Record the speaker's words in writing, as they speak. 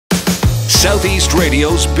Southeast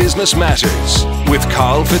Radio's Business Matters with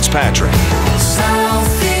Karl Fitzpatrick.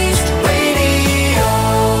 Southeast Radio.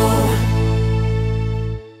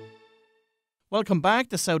 Welcome back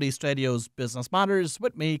to Southeast Radio's Business Matters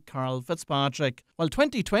with me, Karl Fitzpatrick. Well,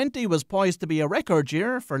 2020 was poised to be a record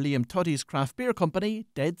year for Liam Tutty's craft beer company,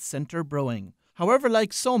 Centre Brewing. However,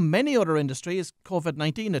 like so many other industries,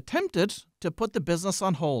 COVID-19 attempted to put the business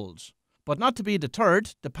on hold. But not to be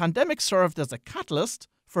deterred, the pandemic served as a catalyst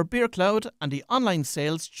for BeerCloud, and the online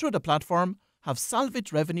sales through the platform have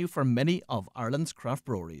salvaged revenue for many of Ireland's craft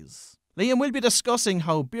breweries. Liam, we'll be discussing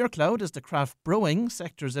how BeerCloud is the craft brewing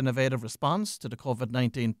sector's innovative response to the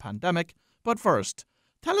COVID-19 pandemic. But first,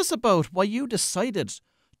 tell us about why you decided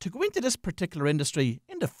to go into this particular industry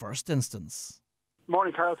in the first instance.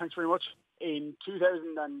 Morning, Karl. Thanks very much. In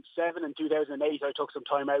 2007 and 2008, I took some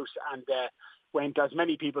time out and went, as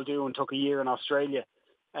many people do, and took a year in Australia.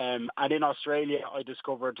 And in Australia, I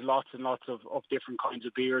discovered lots and lots of different kinds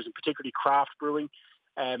of beers, and particularly craft brewing.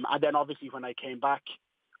 And then obviously when I came back,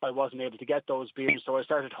 I wasn't able to get those beers. So I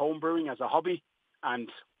started home brewing as a hobby, and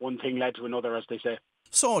one thing led to another, as they say.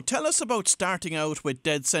 So tell us about starting out with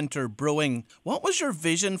Centre Brewing. What was your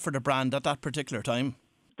vision for the brand at that particular time?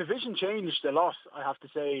 The vision changed a lot, I have to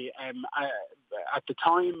say. At the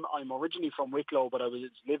time, I'm originally from Wicklow, but I was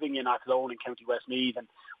living in Athlone in County Westmeath, and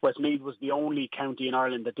Westmeath was the only county in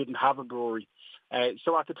Ireland that didn't have a brewery.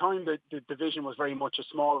 So at the time, the vision was very much a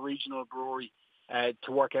small regional brewery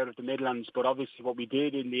to work out of the Midlands. But obviously what we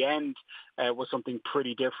did in the end was something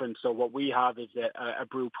pretty different. So what we have is a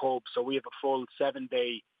brew pub. So we have a full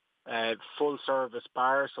 7-day full service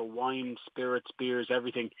bar, so wine, spirits, beers,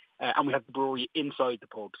 everything, and we have the brewery inside the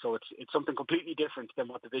pub. So it's something completely different than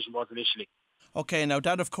what the vision was initially. Okay, now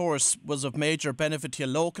that of course was of major benefit to you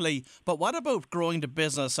locally, but what about growing the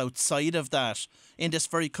business outside of that in this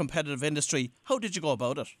very competitive industry? How did you go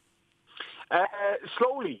about it?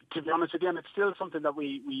 Slowly, to be honest with you, and it's still something that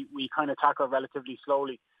we kind of tackle relatively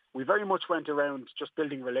slowly. We very much went around just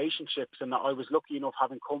building relationships, and I was lucky enough,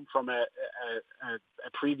 having come from a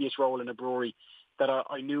previous role in a brewery, that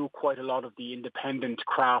I knew quite a lot of the independent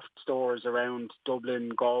craft stores around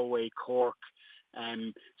Dublin, Galway, Cork.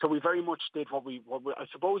 So we very much did what we I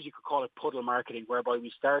suppose you could call it puddle marketing, whereby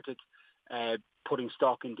we started putting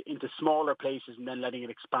stock into smaller places and then letting it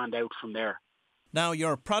expand out from there. Now,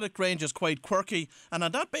 your product range is quite quirky, and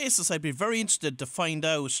on that basis, I'd be very interested to find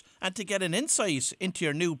out and to get an insight into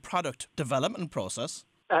your new product development process.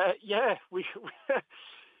 It's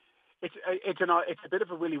a bit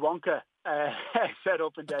of a Willy Wonka set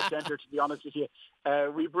up in Centre, to be honest with you.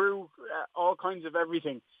 We brew all kinds of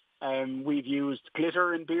everything. We've used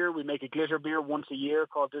glitter in beer. We make a glitter beer once a year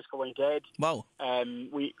called Disco Ain't Dead. Wow.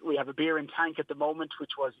 We have a beer in tank at the moment,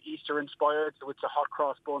 which was Easter inspired, so it's a hot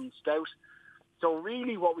cross bun stout. So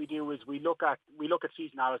really what we do is we look at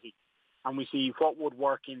seasonality, and we see what would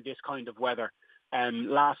work in this kind of weather.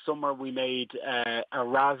 Last summer we made a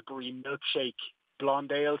raspberry milkshake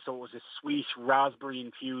blonde ale, so it was a sweet raspberry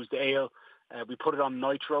infused ale. We put it on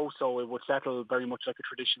nitro, so it would settle very much like a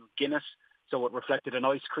traditional Guinness, so it reflected an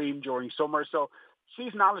ice cream during summer. So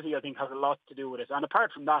seasonality, I think, has a lot to do with it. And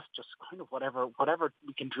apart from that, just kind of whatever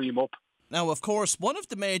we can dream up. Now, of course, one of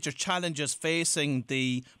the major challenges facing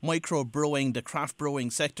the microbrewing, the craft brewing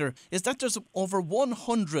sector, is that there's over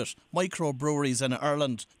 100 microbreweries in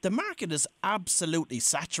Ireland. The market is absolutely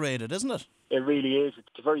saturated, isn't it? It really is. It's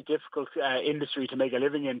a very difficult industry to make a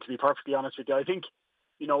living in, to be perfectly honest with you. I think,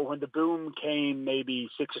 when the boom came maybe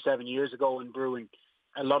 6 or 7 years ago in brewing,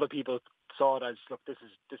 a lot of people saw it as, look, this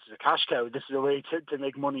is a cash cow. This is a way to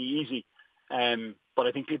make money easy. But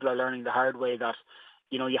I think people are learning the hard way that,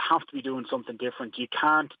 you have to be doing something different. You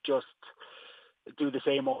can't just do the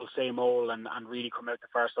same old, and really come out the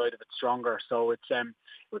far side of it stronger. So it's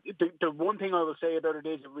the one thing I will say about it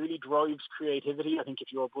is it really drives creativity. I think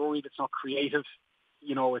if you're a brewery that's not creative,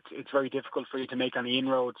 it's very difficult for you to make any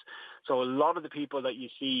inroads. So a lot of the people that you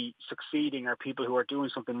see succeeding are people who are doing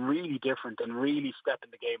something really different and really stepping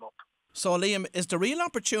the game up. So, Liam, is the real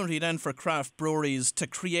opportunity then for craft breweries to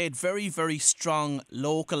create very, very strong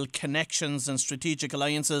local connections and strategic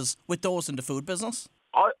alliances with those in the food business?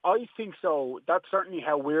 I think so. That's certainly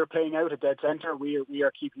how we're playing out at Centre. We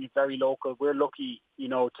are keeping it very local. We're lucky,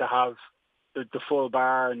 to have the full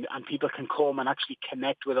bar and people can come and actually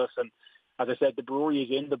connect with us. And as I said, the brewery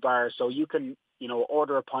is in the bar, so you can,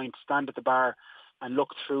 order a pint, stand at the bar and look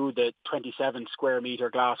through the 27 square metre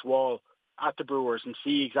glass wall at the brewers and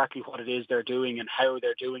see exactly what it is they're doing and how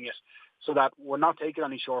they're doing it, so that we're not taking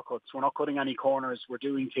any shortcuts, we're not cutting any corners, we're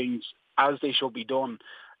doing things as they should be done.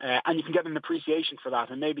 And you can get an appreciation for that.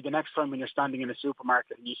 And maybe the next time when you're standing in a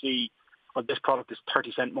supermarket and you see well, this product is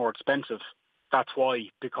 30 cent more expensive. That's why,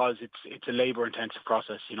 because it's a labour-intensive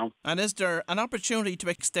process, you know. And is there an opportunity to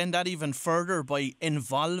extend that even further by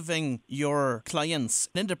involving your clients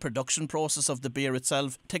in the production process of the beer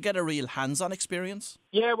itself to get a real hands-on experience?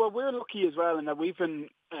 Yeah, well, we're lucky as well in that we've been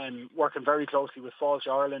working very closely with Fáilte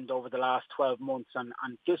Ireland over the last 12 months, and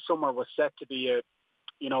this summer was set to be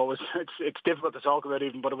it's difficult to talk about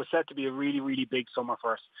even, but it was set to be a really, really big summer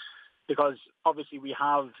for us. Because obviously we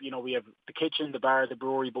have the kitchen, the bar, the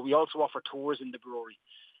brewery, but we also offer tours in the brewery.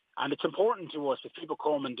 And it's important to us if people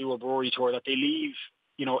come and do a brewery tour that they leave,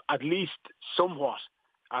 at least somewhat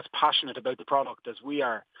as passionate about the product as we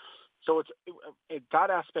are. So that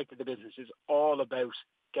aspect of the business is all about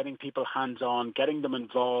getting people hands-on, getting them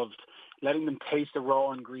involved, letting them taste the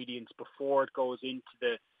raw ingredients before it goes into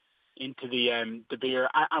the beer.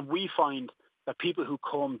 And we find that people who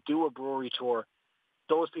come do a brewery tour,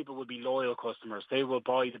 those people will be loyal customers. They will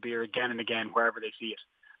buy the beer again and again wherever they see it.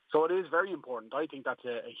 So it is very important. I think that's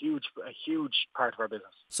a huge part of our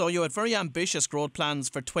business. So you had very ambitious growth plans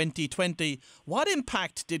for 2020. What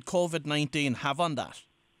impact did COVID-19 have on that?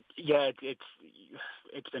 Yeah,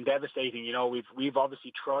 it's been devastating. We've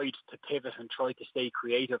obviously tried to pivot and tried to stay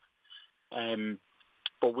creative.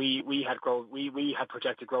 But we had growth. We had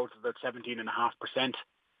projected growth of about 17.5%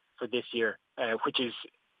 for this year, which is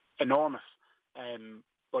enormous.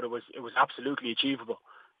 But it was absolutely achievable.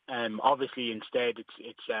 Obviously, instead,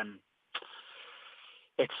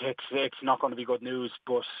 it's not going to be good news.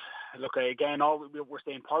 But look, again, we're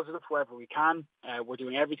staying positive wherever we can. We're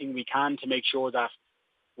doing everything we can to make sure that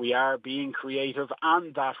we are being creative,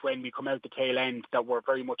 and that when we come out the tail end, that we're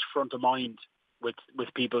very much front of mind with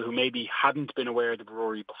people who maybe hadn't been aware of the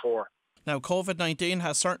brewery before. Now, COVID-19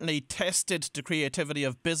 has certainly tested the creativity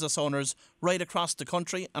of business owners right across the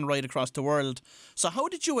country and right across the world. So how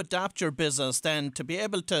did you adapt your business then to be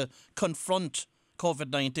able to confront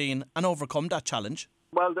COVID-19 and overcome that challenge?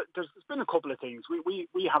 Well, there's been a couple of things.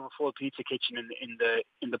 We have a full pizza kitchen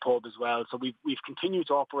in the pub as well. So we've continued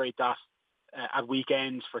to operate that at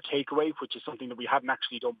weekends for takeaway, which is something that we hadn't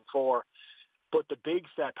actually done before. But the big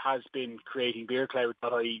step has been creating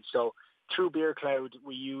BeerCloud.ie. So through BeerCloud,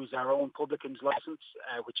 we use our own publican's license,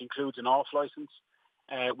 which includes an off license.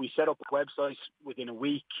 We set up a website within a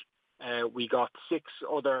week. We got 6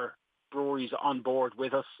 other breweries on board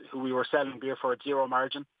with us who we were selling beer for at zero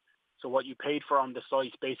margin. So what you paid for on the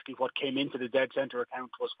site, basically what came into the Dead Centre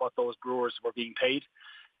account was what those brewers were being paid.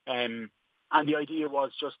 And the idea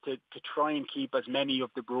was just to try and keep as many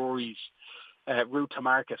of the breweries' route to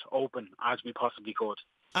market open as we possibly could.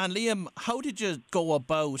 And Liam, how did you go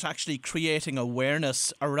about actually creating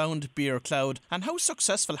awareness around BeerCloud, and how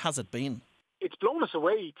successful has it been? It's blown us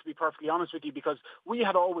away, to be perfectly honest with you, because we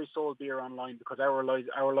had always sold beer online because our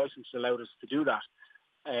license allowed us to do that,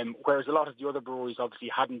 whereas a lot of the other breweries obviously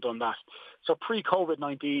hadn't done that. So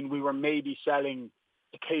pre-COVID-19, we were maybe selling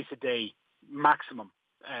a case a day maximum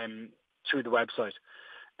through the website.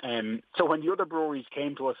 So when the other breweries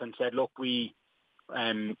came to us and said, look,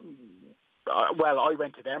 I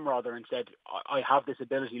went to them rather and said, I have this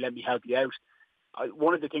ability, let me help you out.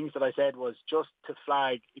 One of the things that I said was just to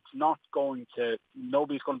flag, nobody's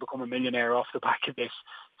going to become a millionaire off the back of this.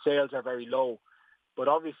 Sales are very low. But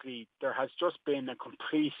obviously there has just been a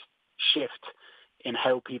complete shift in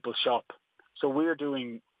how people shop. So we're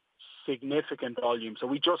doing significant volume. So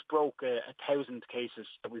we just broke 1,000 cases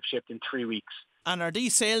that we've shipped in 3 weeks. And are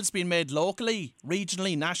these sales being made locally,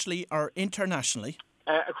 regionally, nationally or internationally?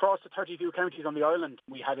 Across the 32 counties on the island.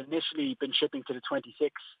 We had initially been shipping to the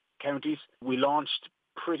 26 counties. We launched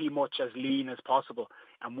pretty much as lean as possible.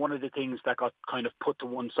 And one of the things that got kind of put to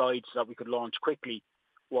one side so that we could launch quickly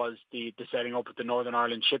was the setting up of the Northern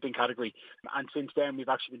Ireland shipping category. And since then, we've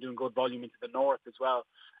actually been doing good volume into the north as well.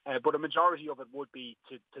 But a majority of it would be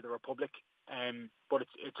to the Republic. But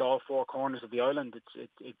it's all 4 corners of the island.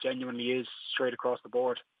 It genuinely is straight across the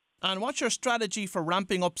board. And what's your strategy for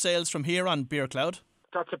ramping up sales from here on BeerCloud?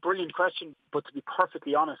 That's a brilliant question, but to be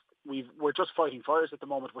perfectly honest, we're just fighting fires at the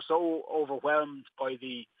moment. We're so overwhelmed by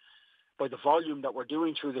the volume that we're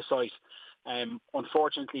doing through the site.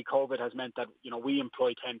 Unfortunately, COVID has meant that we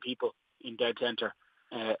employ 10 people in Dead Centre.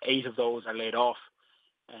 8 of those are laid off.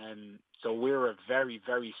 So we're a very,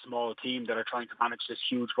 very small team that are trying to manage this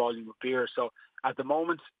huge volume of beer. So at the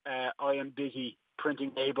moment, I am busy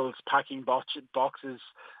printing labels, packing boxes,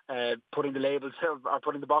 putting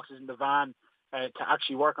the boxes in the van. To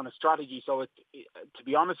actually work on a strategy. So to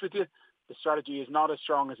be honest with you, the strategy is not as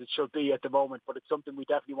strong as it should be at the moment, but it's something we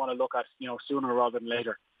definitely want to look at, sooner rather than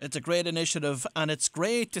later. It's a great initiative, and it's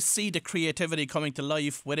great to see the creativity coming to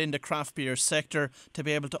life within the craft beer sector to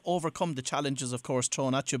be able to overcome the challenges, of course,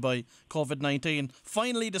 thrown at you by COVID-19.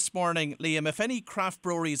 Finally this morning, Liam, if any craft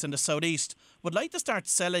breweries in the southeast would like to start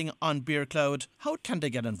selling on BeerCloud, how can they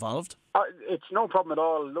get involved? It's no problem at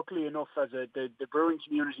all. Luckily enough, as the brewing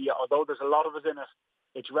community, although there's a lot of us in it,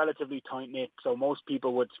 it's relatively tight-knit, so most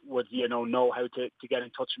people would know how to get in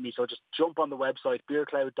touch with me. So just jump on the website,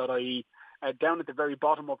 beercloud.ie. Down at the very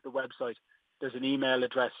bottom of the website, there's an email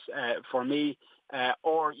address for me,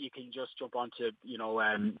 or you can just jump onto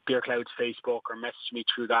BeerCloud's Facebook or message me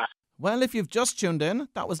through that. Well, if you've just tuned in,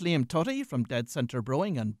 that was Liam Tutty from Centre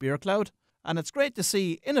Brewing and BeerCloud. And it's great to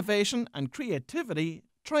see innovation and creativity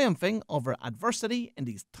triumphing over adversity in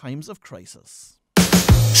these times of crisis.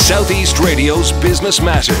 Southeast Radio's Business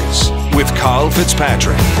Matters with Karl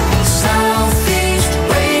Fitzpatrick. Southeast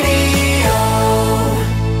Radio.